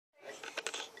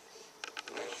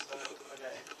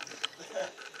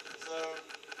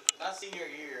senior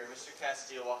year, Mr.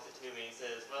 Castile walked up to me and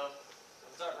says, well,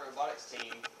 I'm starting a robotics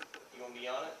team. You want to be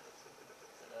on it?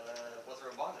 I said, what's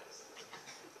robotics?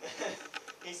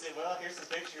 He said, well, here's some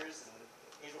pictures, and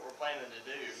here's what we're planning to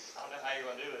do. I don't know how you're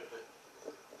going to do it, but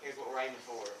here's what we're aiming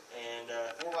for. And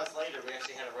 4 months later, we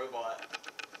actually had a robot.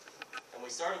 And we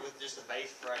started with just a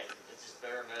base frame. It's just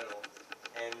bare metal.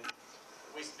 And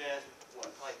we spent,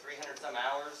 probably 300 some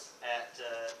hours at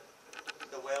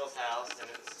the Wells house and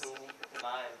at the school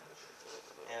combined.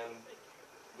 And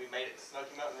we made it to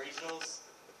Smoky Mountain Regionals,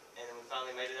 and we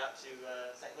finally made it out to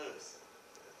St. Louis.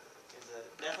 It was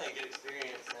definitely a good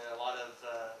experience and a lot of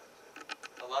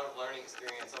learning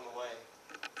experience on the way.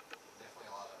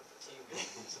 Definitely a lot of team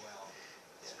building as well.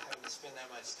 Yeah, having to spend that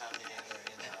much time together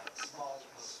in a small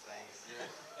space.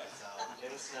 Yeah. So,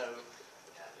 In the snow.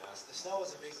 Yeah, the snow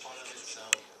was a big part of it, so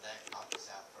that knocked us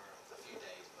out for a few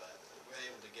days, but we were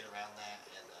able to get around that,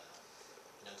 and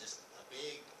just a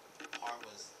big part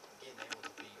was getting able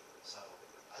to be, so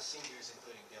us seniors,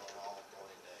 including Dylan, all going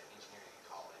into engineering in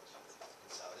college, and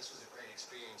so this was a great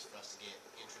experience for us to get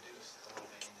introduced a little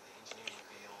bit into the engineering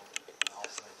field, and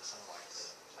also into some of like the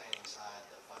planning side,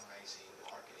 the fundraising,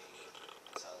 marketing,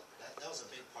 so that was a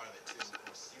big part of it too. Of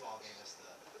course, you all gave us the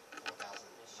 $4,000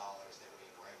 that we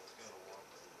were able to go to war,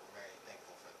 and we're very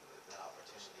thankful for that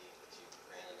opportunity that you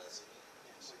granted us.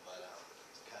 But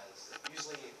because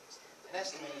usually an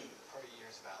estimated per year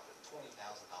is about $20,000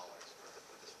 for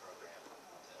this program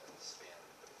to spend.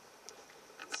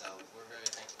 And so we're very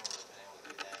thankful for being able to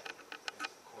do that. And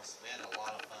of course, we had a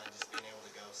lot of fun just being able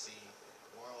to go see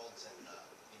worlds and the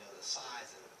size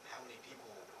and how many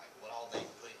people, like what all they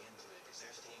put into it. Because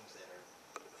there's teams that are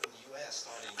from the U.S.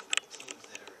 starting teams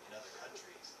that are in other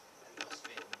countries, and they'll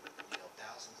spend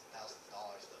thousands and thousands of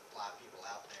dollars to fly people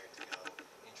out there to go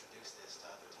introduce this to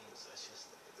other teams. So it's just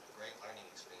a great learning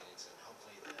experience, and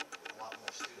hopefully a lot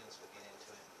more students will get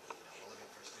into it. We're looking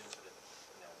for students with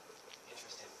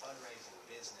interest in fundraising,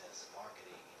 business,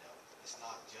 marketing. It's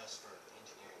not just for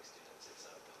engineering students. It's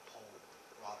a whole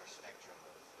broader spectrum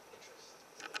of interest.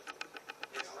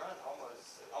 It's run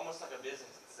almost like a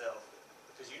business itself,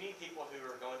 because you need people who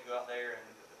are going to go out there and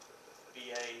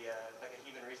be like a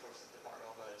human resources department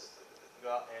almost. Go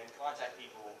out and contact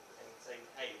people and say,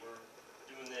 hey, we're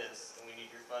doing this and we need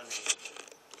your funding.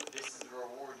 This is the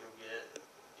reward you'll get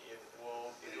if you'll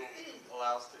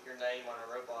allow us to put your name on a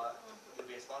robot. It'll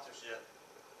be a sponsorship.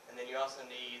 And then you also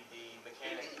need the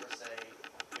mechanic per se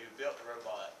who built the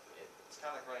robot. It's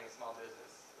kind of like running a small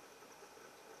business.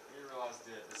 We realized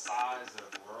that the size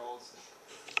of Worlds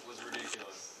was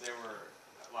ridiculous. There were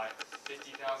like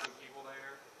 50,000 people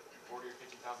there, 40 or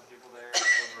 50,000 people there,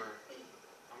 over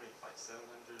how many, like 700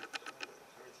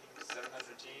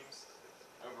 teams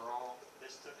overall.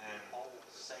 This took the whole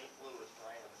St. Louis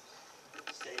Rams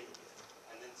stadium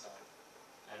and then some.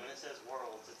 And when it says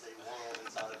Worlds, it's a world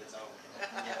inside of its own.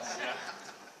 Yes. Yeah.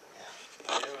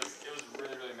 It was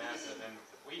really, really massive, and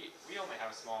we only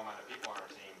have a small amount of people on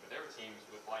our team, but there were teams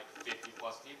with like 50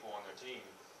 plus people on their team.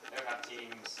 They would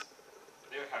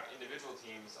have individual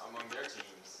teams among their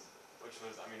teams, which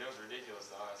was, it was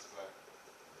ridiculous to us, but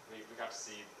we got to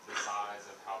see the size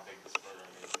of how big this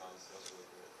program is, and that was really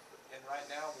cool. And right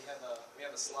now we have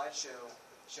a slideshow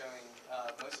showing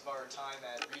most of our time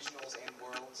at regionals and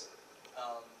worlds.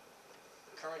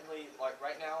 Currently, like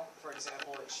right now, for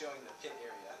example, it's showing the pit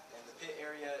area, and the pit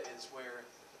area is where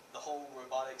the whole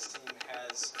robotics team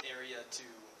has area to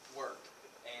work.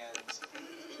 And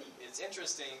it's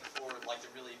interesting for like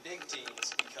the really big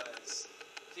teams because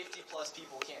 50 plus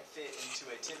people can't fit into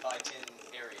a 10 by 10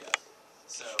 area.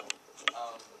 So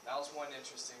that was one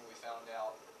interesting we found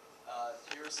out.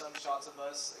 Here are some shots of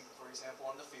us, for example,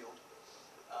 on the field.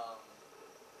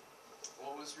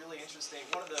 What was really interesting,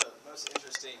 one of the most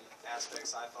interesting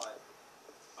aspects I thought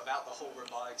about the whole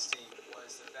robotics team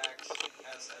was the fact,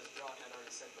 as John had already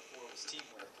said before, was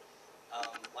teamwork.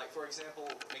 Like for example,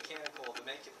 the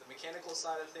mechanical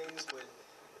side of things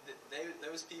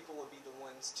those people would be the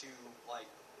ones to like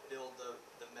build the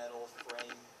metal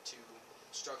frame to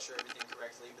structure everything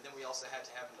correctly. But then we also had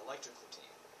to have an electrical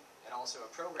team and also a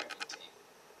programming team.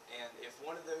 And if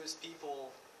one of those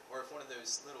people, or if one of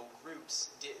those little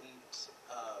groups didn't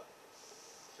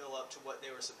fill up to what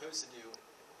they were supposed to do,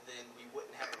 then we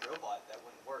wouldn't have a robot that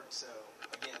wouldn't work. So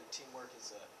again, teamwork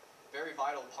is a very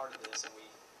vital part of this, and we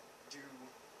do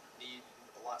need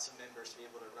lots of members to be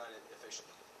able to run it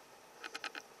efficiently.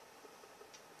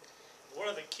 One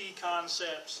of the key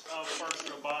concepts of FIRST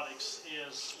Robotics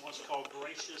is what's called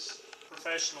gracious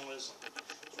professionalism.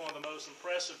 It's one of the most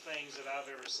impressive things that I've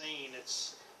ever seen. It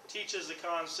teaches the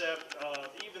concept of,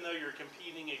 even though you're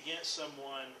competing against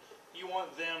someone, you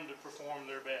want them to perform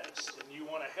their best, and you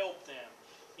want to help them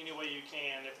any way you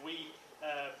can. If we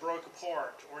broke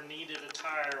apart or needed a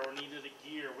tire or needed a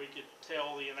gear, we could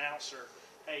tell the announcer,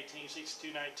 hey, Team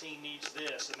 6219 needs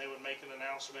this, and they would make an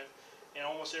announcement. And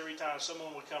almost every time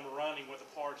someone would come running with a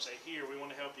part and say, here, we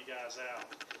want to help you guys out.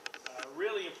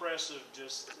 Really impressive,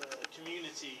 just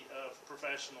community of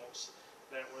professionals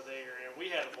that were there. And we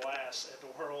had a blast at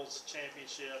the World's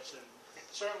Championships, and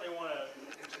certainly want to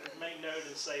make note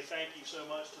and say thank you so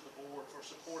much to the board for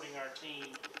supporting our team.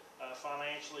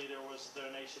 Financially, there was a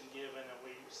donation given, and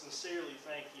we sincerely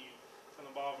thank you from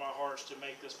the bottom of our hearts to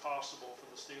make this possible for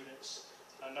the students,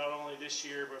 not only this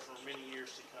year, but for many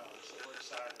years to come. So we're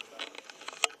excited about it.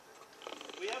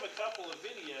 We have a couple of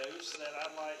videos that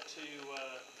I'd like to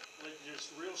just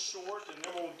real short, and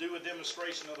then we'll do a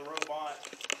demonstration of the robot,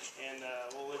 and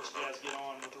we'll let you guys get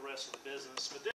on with the rest of the business. But